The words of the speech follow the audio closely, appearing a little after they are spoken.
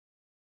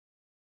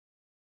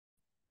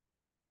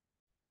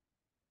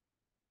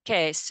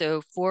Okay,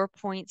 so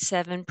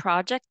 4.7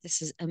 project.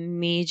 This is a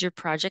major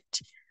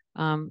project.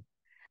 Um,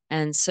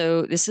 and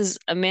so this is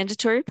a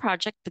mandatory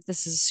project, but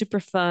this is a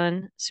super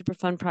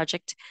fun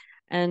project.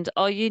 And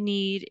all you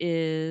need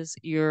is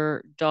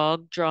your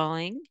dog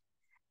drawing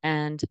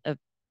and a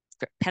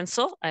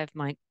pencil. I have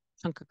my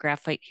chunk of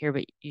graphite here,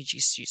 but you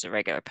just use a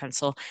regular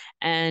pencil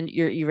and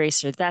your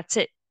eraser. That's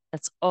it.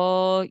 That's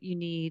all you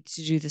need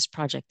to do this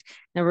project.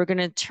 Now we're going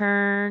to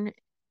turn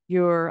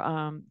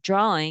your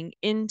drawing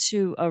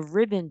into a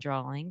ribbon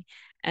drawing.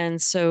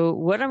 And so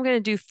what I'm going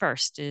to do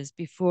first is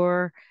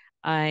before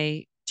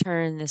I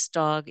turn this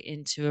dog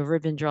into a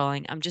ribbon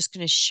drawing, I'm just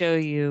going to show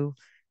you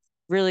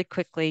really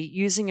quickly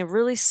using a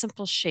really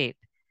simple shape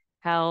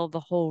how the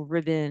whole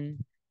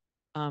ribbon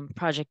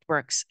project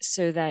works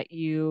so that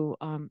you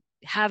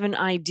have an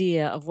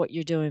idea of what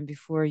you're doing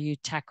before you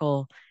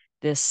tackle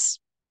this,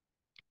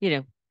 you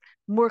know,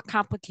 more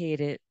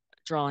complicated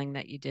drawing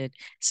that you did.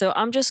 So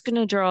I'm just going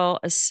to draw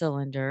a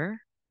cylinder.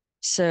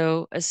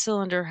 So a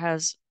cylinder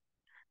has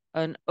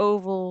an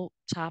oval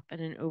top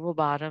and an oval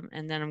bottom,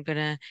 and then I'm going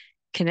to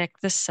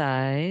connect the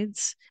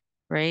sides,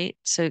 right?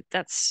 So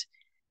that's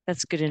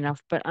good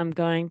enough, but I'm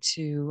going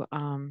to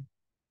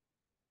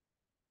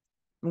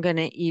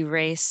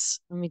erase.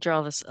 Let me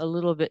draw this a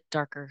little bit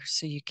darker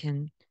so you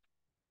can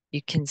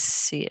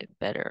see it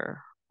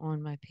better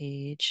on my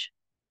page.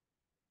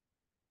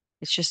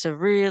 It's just a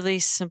really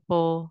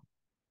simple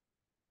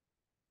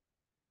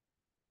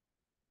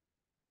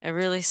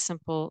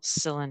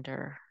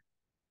cylinder.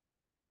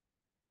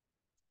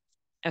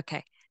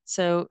 Okay,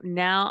 so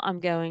now I'm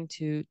going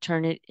to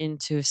turn it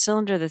into a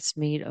cylinder that's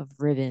made of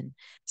ribbon.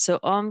 So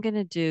all I'm going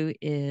to do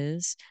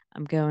is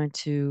I'm going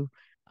to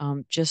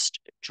just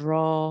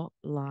draw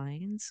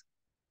lines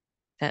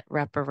that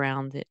wrap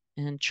around it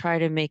and try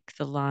to make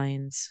the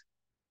lines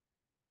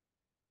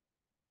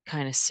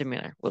kind of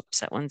similar. Whoops,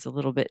 that one's a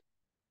little bit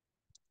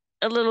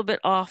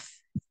off.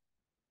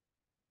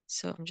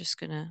 So I'm just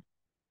gonna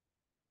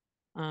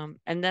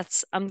and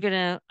that's I'm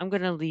gonna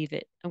leave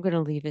it. I'm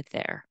gonna leave it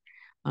there.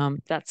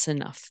 That's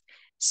enough.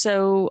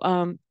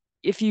 So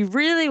if you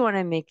really want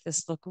to make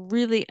this look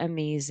really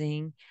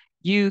amazing,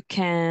 you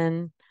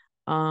can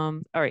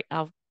all right,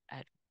 I'll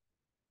add.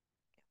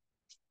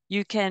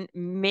 You can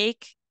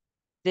make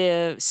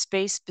the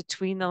space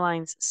between the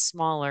lines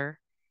smaller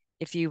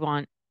if you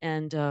want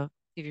and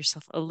give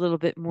yourself a little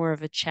bit more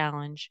of a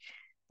challenge.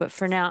 But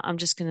for now, I'm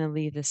just going to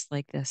leave this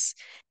like this.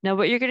 Now,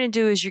 what you're going to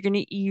do is you're going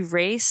to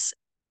erase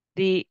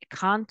the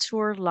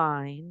contour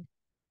line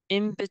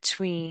in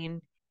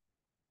between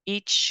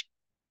each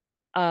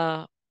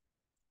uh,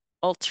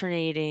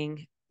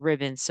 alternating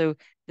ribbon. So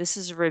this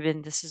is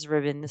ribbon, this is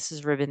ribbon, this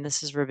is ribbon,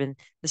 this is ribbon,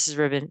 this is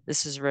ribbon,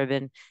 this is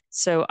ribbon.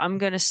 So I'm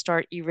going to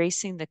start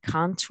erasing the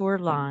contour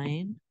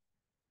line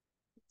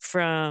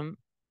from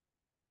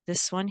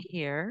this one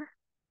here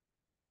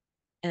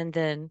and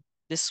then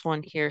this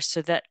one here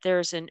so that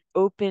there's an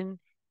open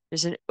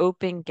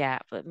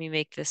gap. Let me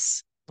make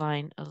this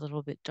line a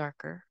little bit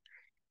darker.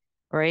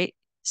 All right.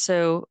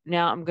 So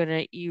now I'm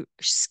going to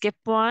skip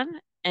one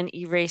and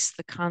erase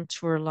the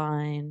contour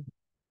line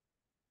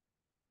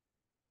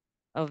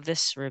of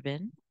this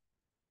ribbon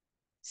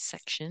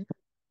section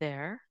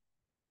there.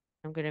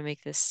 I'm going to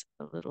make this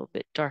a little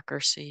bit darker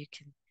so you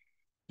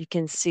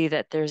can see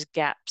that there's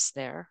gaps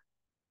there.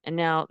 And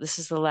now this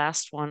is the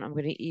last one. I'm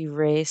going to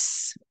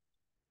erase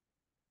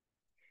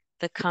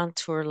the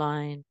contour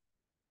line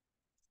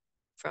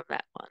from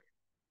that one.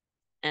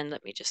 And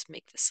let me just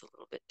make this a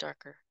little bit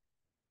darker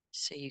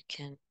so you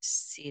can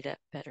see that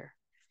better.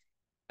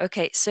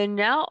 Okay, so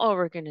now all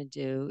we're going to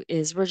do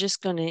is we're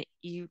going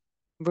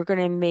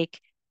to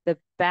make the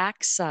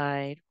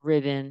backside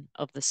ribbon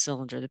of the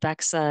cylinder, the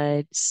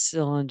backside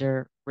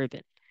cylinder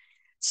ribbon.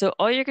 So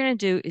all you're going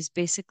to do is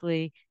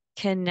basically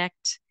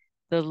connect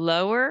the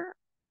lower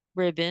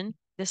ribbon,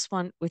 this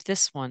one with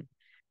this one,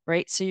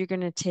 right? So you're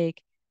going to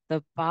take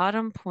the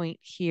bottom point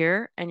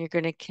here and you're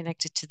going to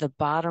connect it to the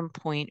bottom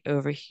point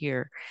over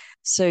here.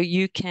 So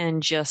you can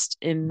just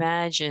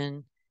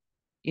imagine,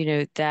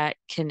 that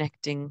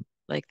connecting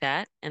like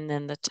that and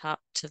then the top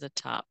to the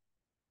top,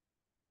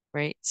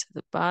 right? So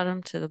the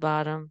bottom to the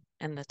bottom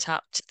and the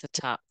top to the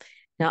top.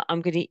 Now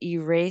I'm going to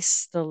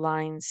erase the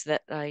lines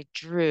that I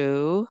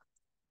drew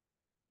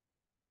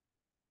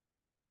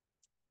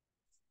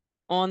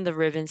on the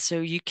ribbon so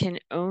you can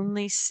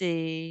only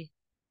see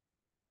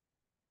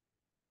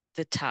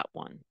the top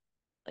one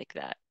like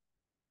that.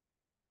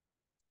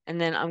 And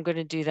then I'm going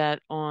to do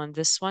that on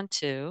this one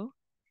too.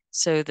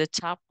 So the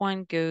top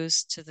one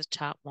goes to the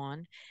top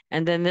one.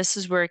 And then this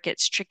is where it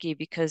gets tricky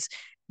because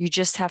you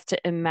just have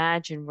to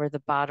imagine where the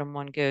bottom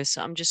one goes.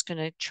 So I'm just going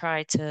to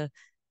try to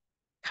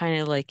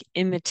kind of like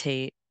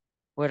imitate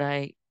what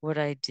I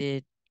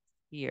did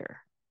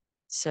here.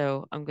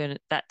 So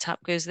that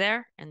top goes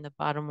there and the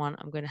bottom one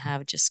I'm going to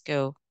have just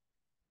go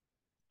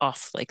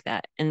off like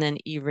that and then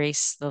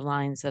erase the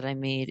lines that I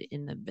made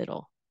in the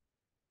middle.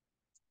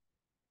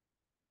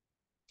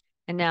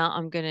 And now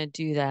I'm going to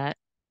do that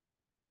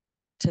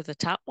to the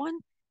top one.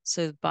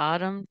 So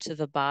bottom to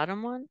the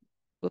bottom one.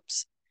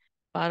 Whoops.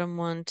 bottom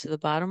one to the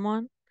bottom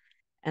one,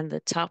 and the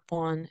top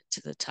one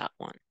to the top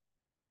one,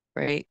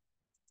 right?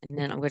 And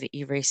then I'm going to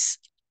erase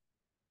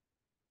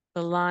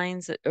the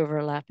lines that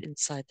overlap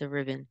inside the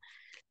ribbon.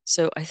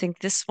 So I think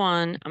this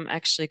one, I'm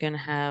actually going to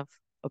have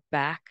a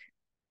back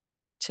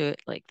to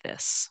it like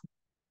this.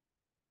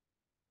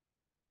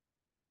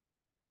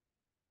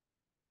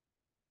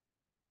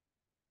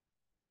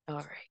 All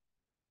right.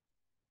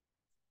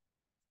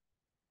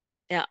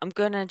 Now I'm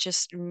going to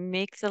just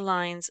make the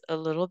lines a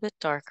little bit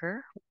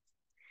darker.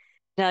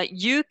 Now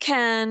you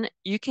can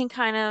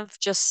kind of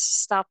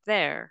just stop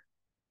there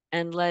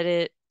and let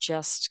it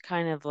just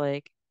kind of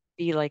like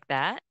be like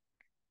that.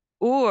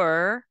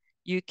 Or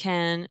you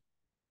can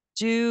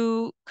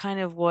do kind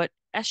of what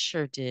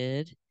Escher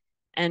did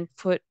and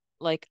put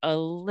like a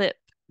lip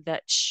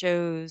that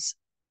shows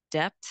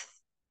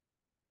depth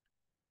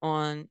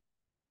on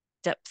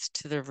depth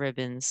to the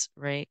ribbons,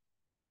 right?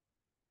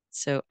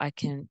 So I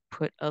can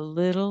put a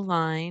little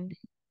line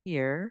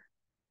here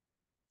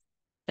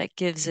that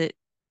gives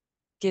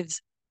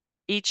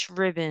each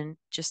ribbon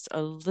just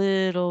a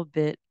little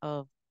bit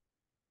of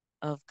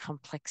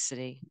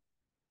complexity.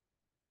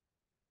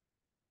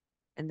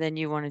 And then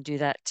you want to do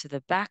that to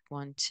the back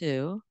one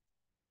too.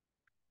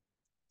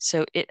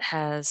 So it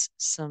has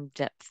some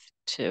depth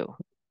too.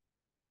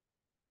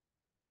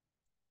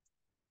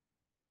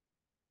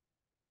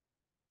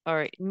 All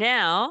right,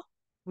 now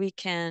we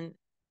can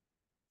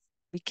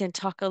we can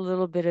talk a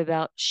little bit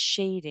about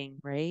shading,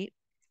 right?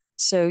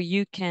 So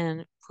you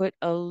can put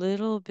a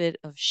little bit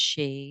of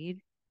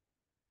shade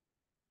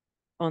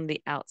on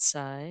the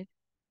outside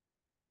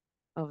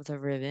of the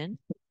ribbon,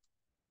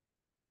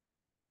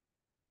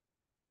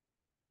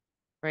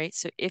 right?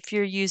 So if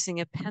you're using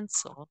a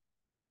pencil,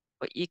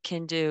 what you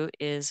can do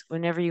is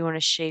whenever you want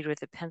to shade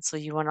with a pencil,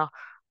 you want to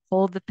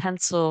hold the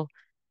pencil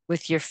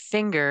with your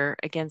finger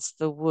against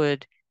the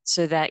wood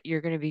so that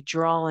you're going to be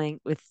drawing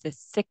with the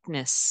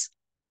thickness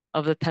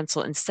of the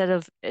pencil instead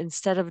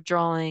of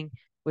drawing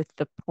with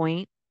the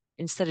point,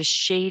 instead of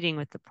shading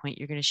with the point,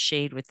 you're going to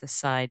shade with the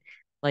side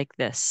like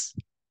this,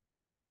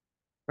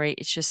 right?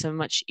 It's a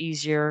much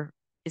easier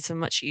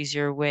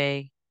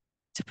way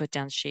to put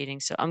down shading.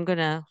 So I'm going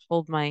to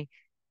hold my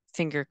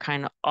finger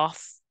kind of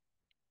off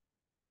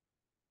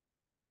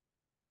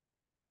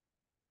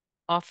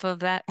of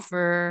that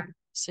for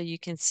so you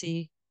can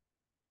see.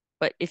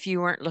 But if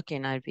you weren't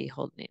looking, I'd be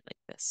holding it like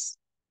this,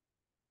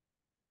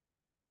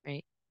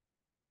 right?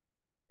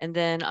 And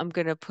then I'm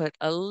going to put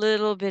a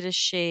little bit of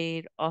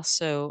shade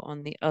also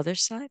on the other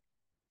side.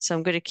 So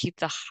I'm going to keep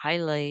the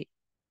highlight.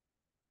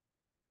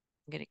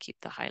 I'm going to keep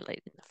the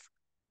highlight in the front.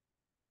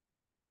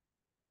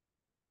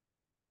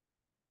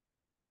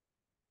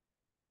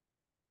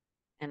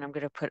 And I'm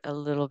going to put a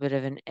little bit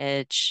of an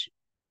edge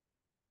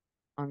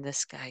on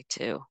this guy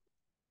too.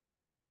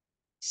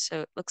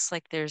 So it looks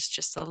like there's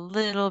just a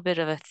little bit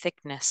of a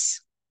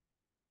thickness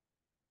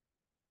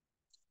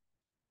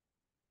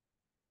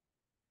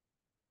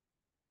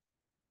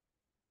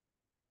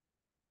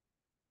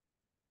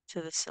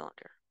to the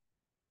cylinder.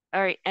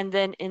 All right, and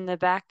then in the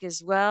back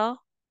as well,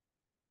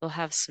 we'll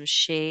have some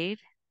shade.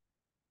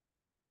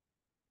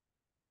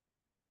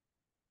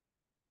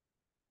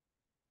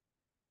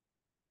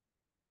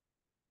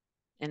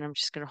 And I'm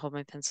just going to hold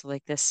my pencil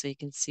like this so you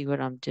can see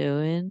what I'm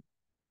doing.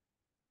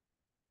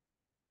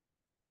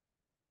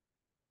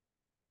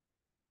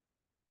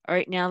 All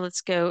right, now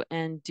let's go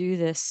and do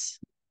this.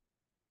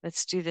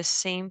 Let's do the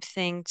same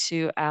thing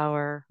to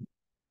our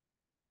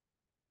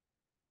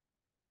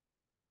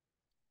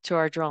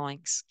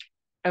drawings.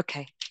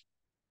 Okay,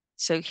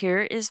 so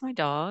here is my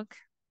dog.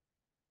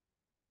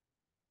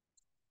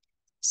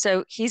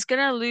 So he's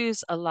gonna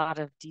lose a lot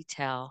of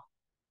detail,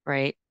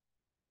 right?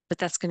 But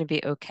that's gonna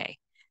be okay.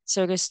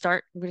 So I'm gonna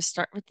start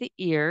with the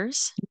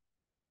ears,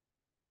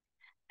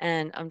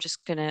 and I'm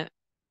just gonna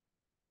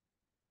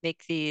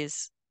make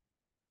these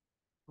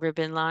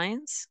ribbon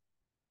lines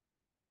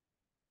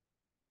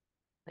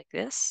like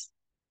this.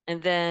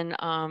 And then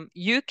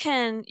you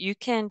can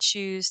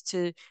choose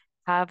to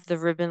have the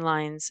ribbon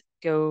lines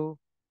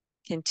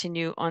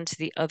continue onto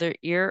the other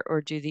ear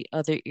or do the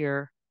other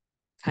ear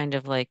kind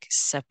of like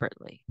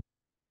separately.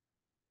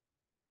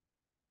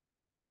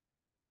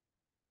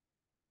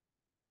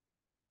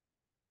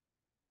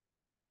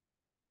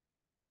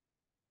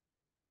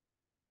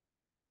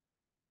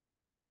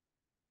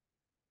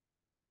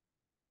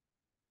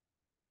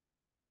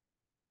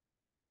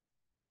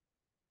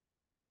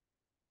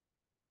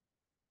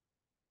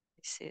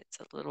 You see it's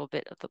a little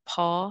bit of the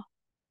paw.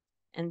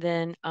 And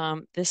then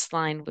this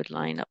line would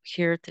line up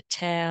here at the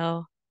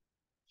tail,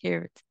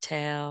 here at the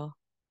tail,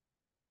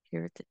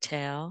 here at the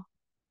tail.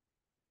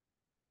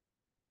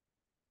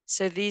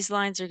 So these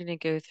lines are going to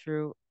go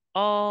through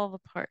all the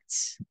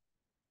parts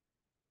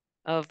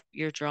of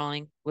your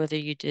drawing, whether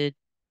you did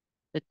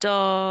the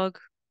dog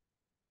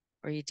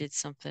or you did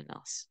something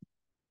else.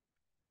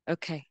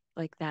 Okay,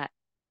 like that.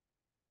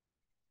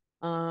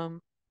 Let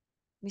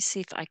me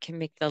see if I can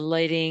make the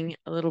lighting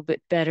a little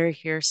bit better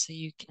here so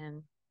you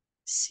can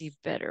see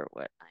better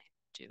what I'm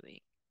doing.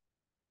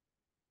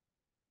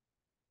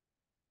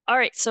 All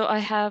right, so I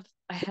have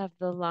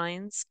the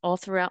lines all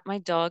throughout my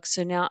dog.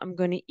 So now I'm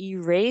going to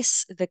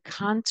erase the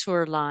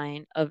contour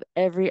line of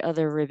every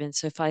other ribbon.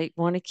 So if I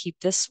want to keep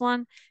this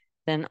one,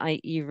 then I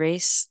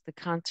erase the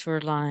contour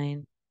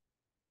line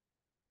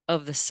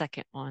of the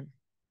second one,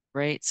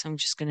 right? So I'm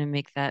just going to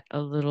make that a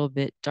little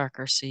bit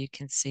darker so you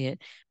can see it.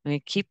 I'm going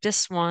to keep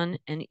this one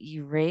and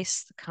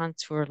erase the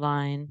contour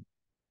line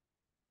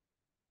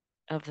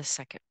of the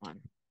second one.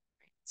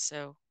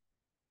 So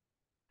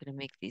I'm going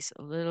to make these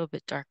a little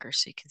bit darker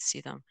so you can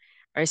see them.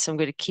 All right, so I'm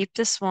going to keep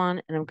this one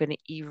and I'm going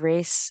to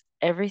erase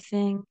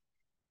everything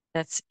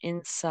that's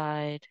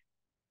inside.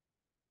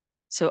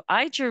 So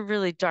I drew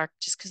really dark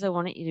just because I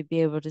wanted you to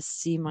be able to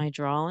see my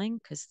drawing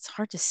because it's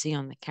hard to see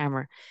on the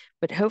camera.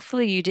 But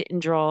hopefully you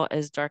didn't draw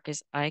as dark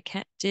as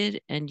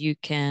did and you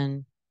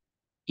can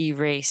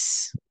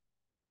erase.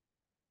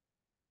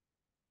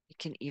 You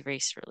can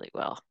erase really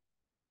well.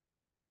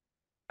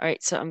 All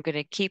right, so I'm going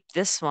to keep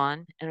this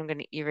one and I'm going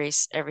to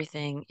erase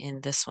everything in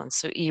this one.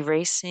 So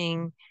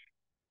erasing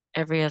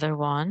every other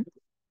one.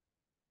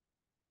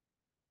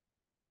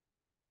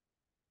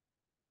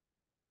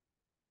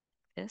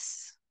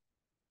 This.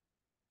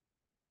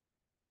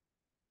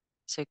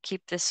 So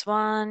keep this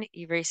one,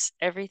 erase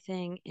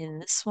everything in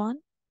this one.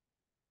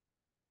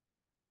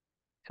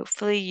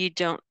 Hopefully you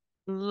don't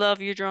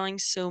love your drawing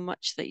so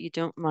much that you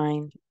don't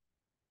mind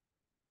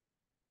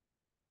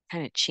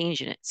kind of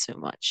changing it so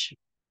much.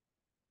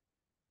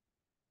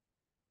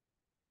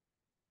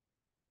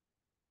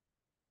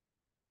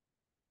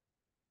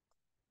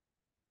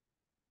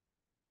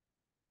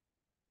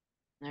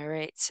 All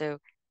right, so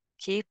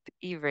keep,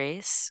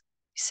 erase,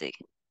 see,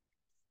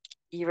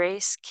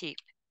 erase, keep,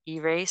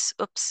 erase,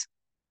 oops,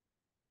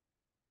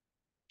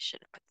 should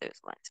have put those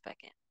lines back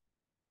in.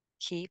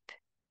 Keep,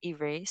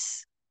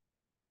 erase,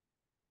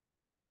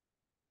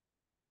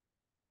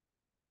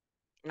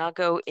 and I'll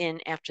go in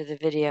after the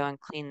video and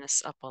clean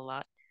this up a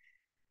lot.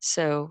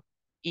 So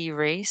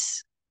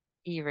erase,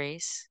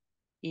 erase,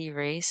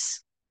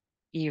 erase,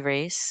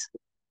 erase,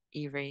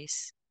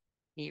 erase,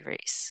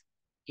 erase,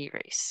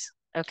 erase.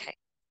 Okay.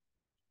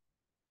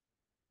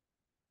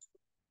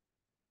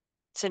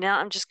 So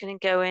now I'm just going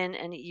to go in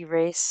and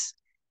erase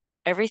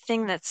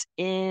everything that's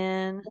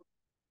in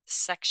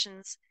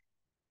sections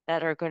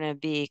that are going to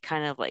be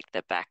kind of like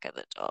the back of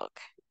the dog.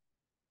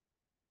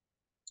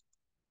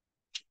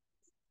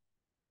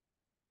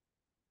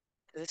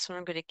 This one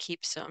I'm going to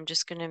keep, so I'm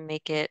just going to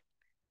make it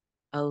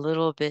a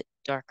little bit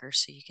darker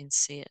so you can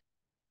see it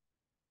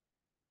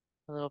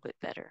a little bit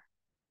better.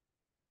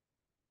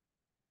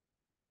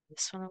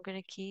 This one I'm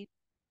going to keep.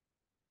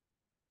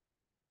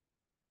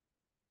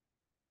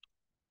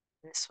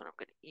 This one I'm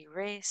going to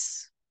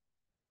erase.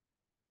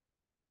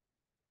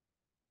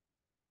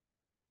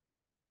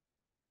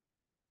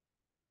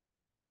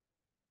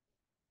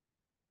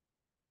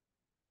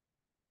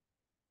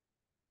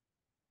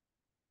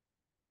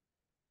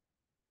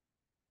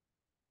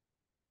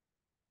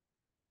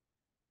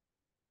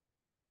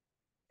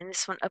 And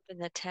this one up in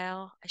the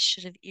tail, I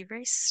should have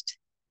erased.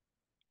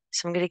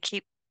 So I'm going to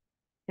keep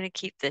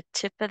the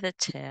tip of the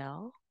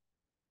tail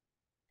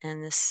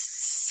and the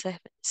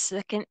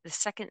second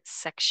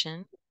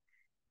section,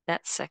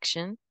 that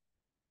section.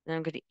 Then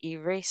I'm going to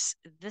erase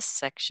this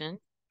section.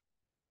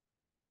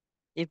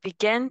 You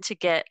begin to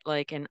get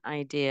like an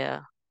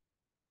idea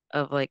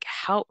of like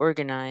how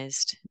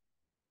organized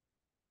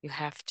you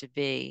have to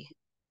be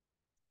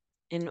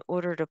in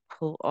order to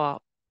pull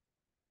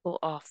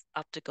off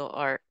optical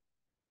art.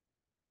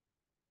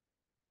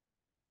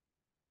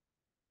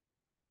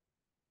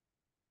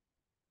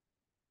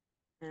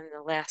 And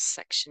the last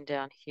section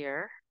down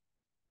here.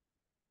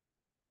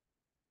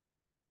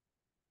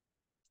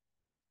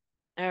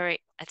 All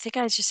right, I think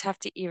I just have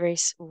to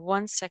erase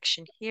one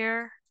section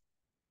here.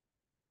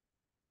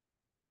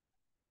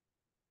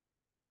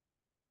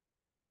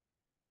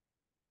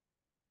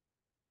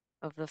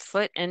 Of the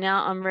foot, and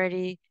now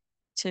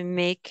to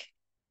make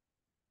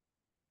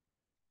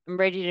I'm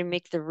ready to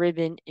make the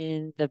ribbon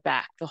in the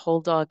back. The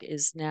whole dog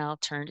is now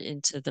turned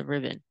into the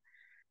ribbon.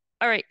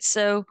 All right,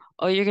 so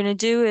all you're going to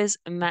do is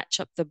match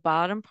up the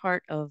bottom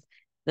part of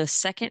the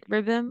second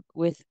ribbon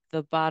with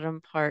the bottom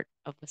part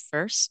of the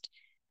first,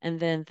 and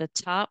then the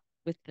top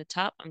with the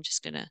top. I'm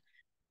just going to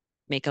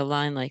make a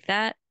line like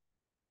that.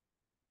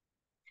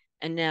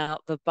 And now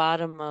the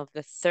bottom of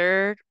the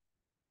third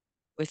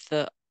with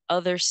the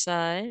other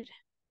side,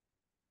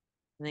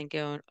 and then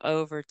going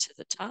over to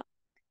the top.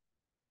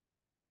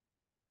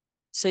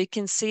 So you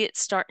can see it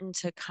starting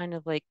to kind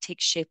of like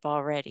take shape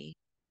already,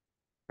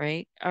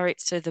 right? All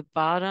right, so the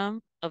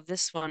bottom of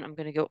this one, I'm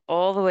going to go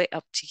all the way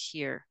up to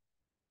here,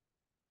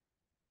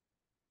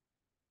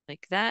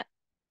 like that.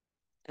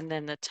 And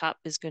then the top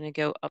is going to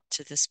go up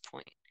to this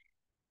point.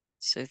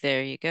 So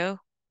there you go.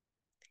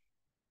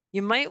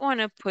 You might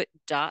want to put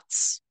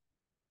dots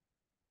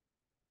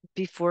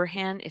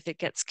beforehand if it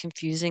gets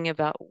confusing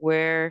about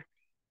where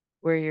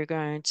you're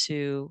going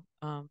to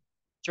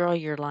draw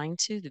your line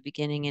to, the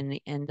beginning and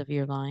the end of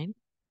your line.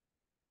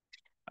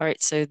 All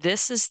right, so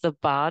this is the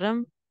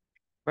bottom,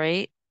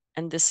 right?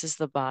 and this is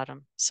the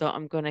bottom. So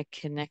I'm going to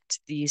connect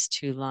these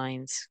two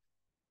lines,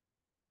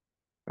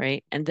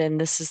 right? And then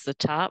this is the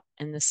top,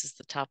 and this is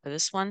the top of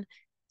this one.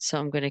 So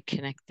I'm going to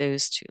connect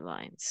those two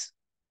lines.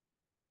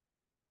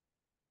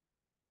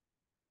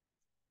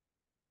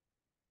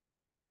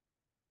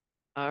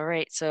 All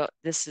right, so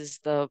this is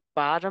the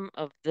bottom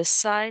of this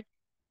side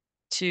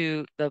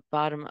to the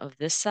bottom of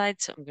this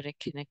side. So I'm going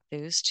to connect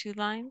those two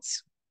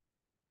lines.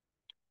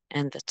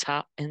 And the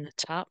top and the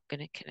top, I'm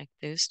going to connect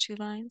those two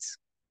lines.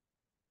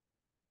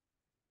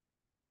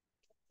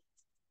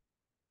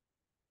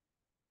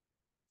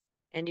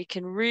 And you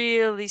can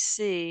really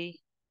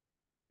see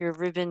your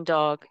ribbon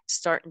dog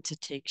starting to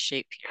take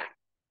shape here.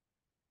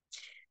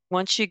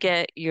 Once you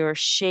get your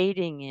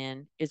shading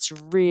in, it's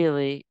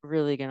really,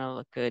 really going to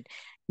look good.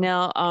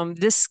 Now,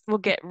 this will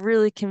get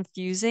really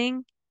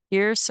confusing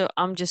here, so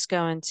I'm just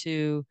going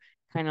to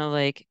kind of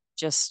like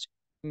just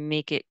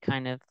make it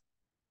kind of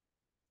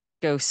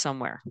go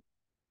somewhere.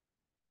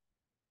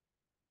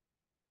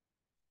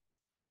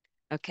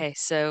 Okay,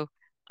 so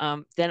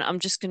then I'm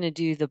just going to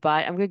do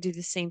I'm going to do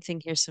the same thing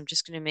here. So I'm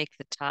just going to make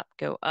the top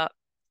go up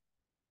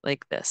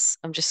like this.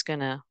 I'm just going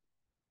to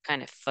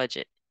kind of fudge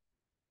it.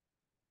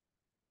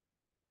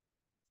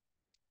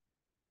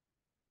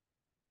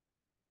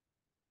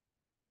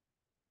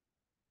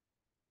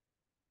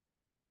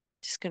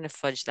 Just going to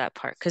fudge that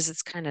part because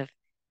it's kind of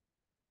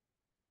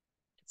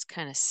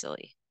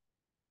silly.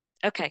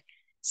 Okay,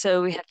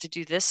 so we have to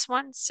do this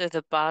one. So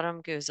the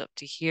bottom goes up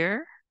to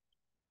here,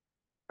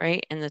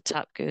 right? And the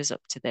top goes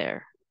up to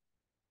there.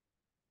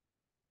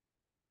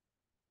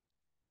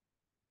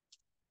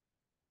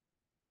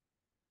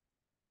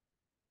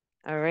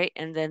 All right,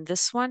 and then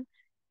this one,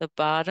 the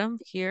bottom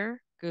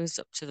here goes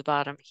up to the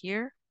bottom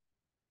here.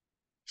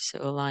 So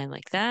a line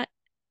like that.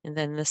 And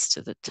then this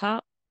to the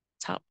top,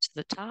 top to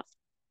the top,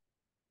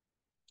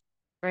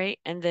 right?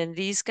 And then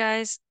these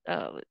guys,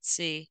 let's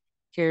see,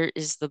 here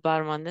is the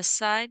bottom on this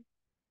side.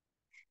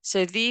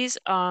 So these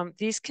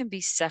can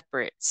be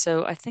separate.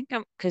 So I think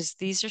because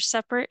these are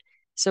separate.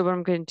 So what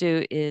I'm going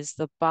to do is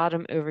the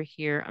bottom over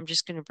here, I'm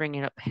just going to bring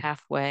it up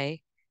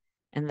halfway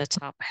and the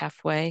top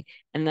halfway.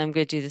 And then I'm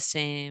going to do the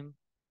same.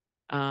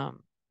 Um,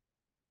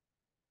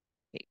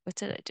 wait, what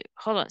did I do?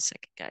 Hold on a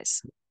second,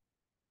 guys.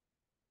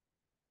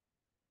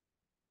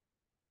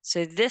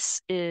 So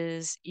this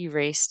is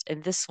erased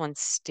and this one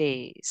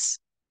stays.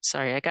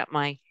 Sorry, I got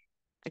my,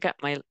 I got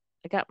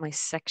my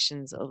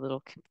sections a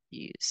little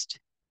confused.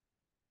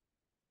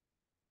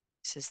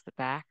 This is the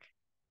back.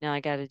 Now I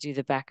got to do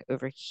the back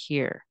over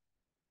here,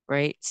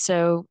 right?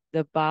 So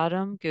the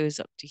bottom goes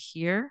up to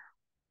here.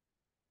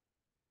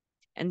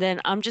 And then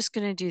I'm just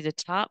going to do the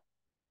top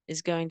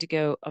is going to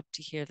go up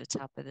to here, the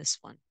top of this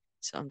one.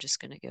 So I'm just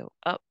going to go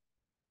up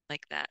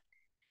like that.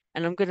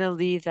 And I'm going to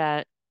leave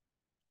that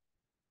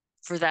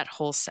for that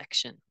whole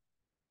section.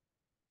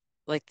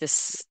 Like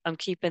this, I'm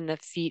keeping the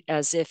feet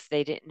as if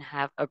they didn't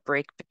have a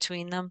break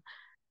between them.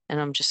 And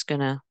I'm just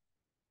going to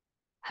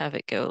have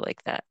it go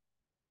like that.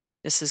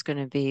 This is going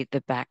to be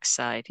the back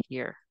side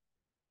here,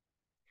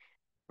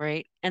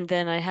 right? And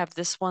then I have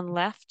this one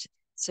left.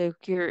 So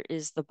here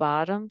is the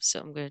bottom. So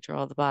I'm going to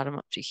draw the bottom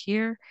up to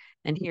here.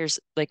 And here's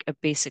like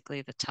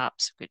basically the top.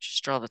 So we could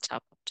just draw the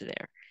top up to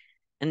there.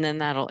 And then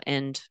that'll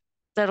end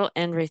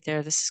right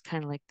there. This is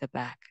kind of like the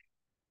back.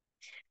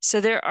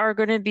 So there are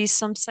going to be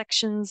some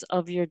sections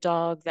of your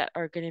dog that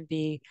are going to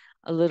be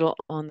a little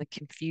on the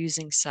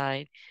confusing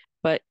side,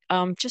 but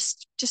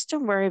just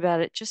don't worry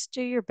about it. Just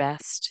do your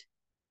best,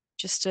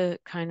 just to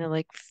kind of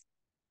like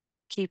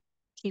keep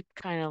keep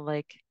kind of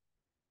like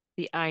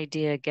the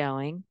idea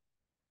going,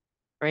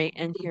 right?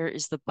 And here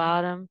is the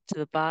bottom to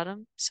the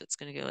bottom, so it's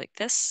going to go like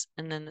this,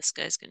 and then this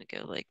guy's going to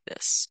go like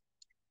this.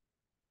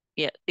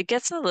 Yeah, it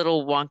gets a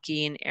little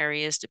wonky in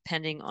areas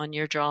depending on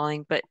your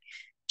drawing, but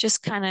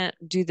just kind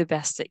of do the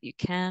best that you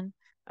can.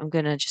 I'm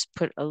going to just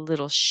put a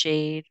little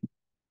shade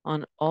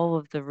on all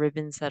of the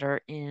ribbons that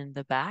are in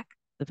the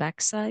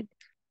back side.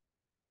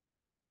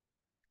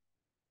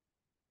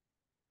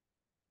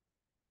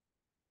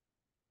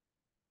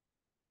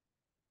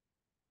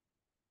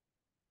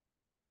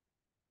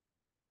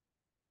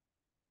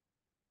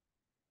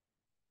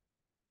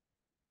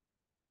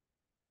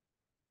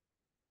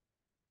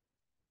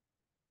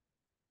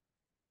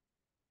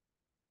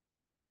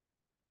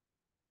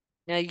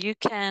 Now you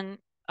can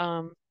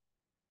um,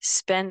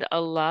 spend a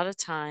lot of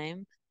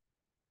time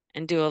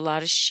and do a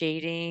lot of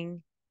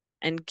shading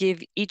and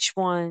give each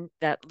one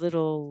that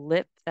little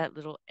lip, that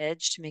little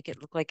edge to make it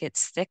look like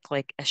it's thick,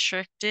 like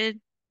Escher did.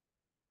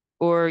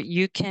 Or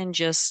you can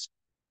just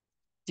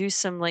do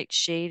some light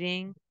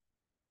shading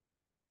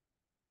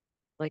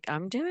like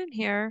I'm doing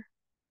here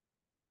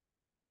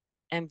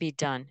and be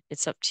done.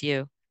 It's up to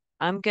you.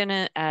 I'm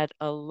gonna add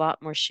a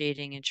lot more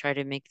shading and try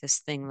to make this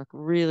thing look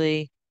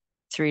really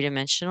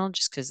three-dimensional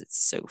just because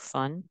it's so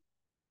fun.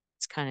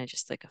 It's kind of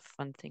just like a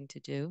fun thing to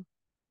do.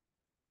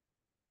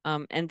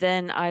 And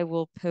then I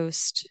will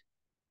post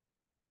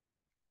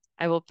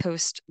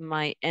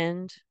my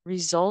end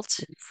result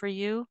for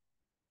you.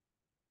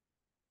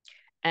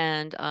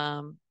 and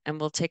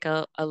we'll take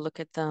a look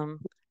at them.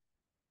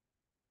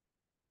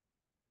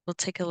 We'll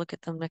take a look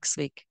at them next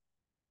week.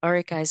 All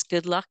right, guys,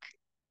 good luck.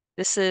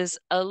 This is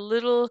a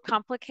little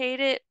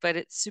complicated, but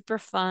it's super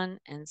fun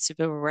and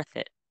super worth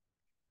it.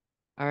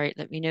 All right,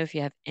 let me know if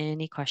you have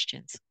any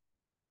questions.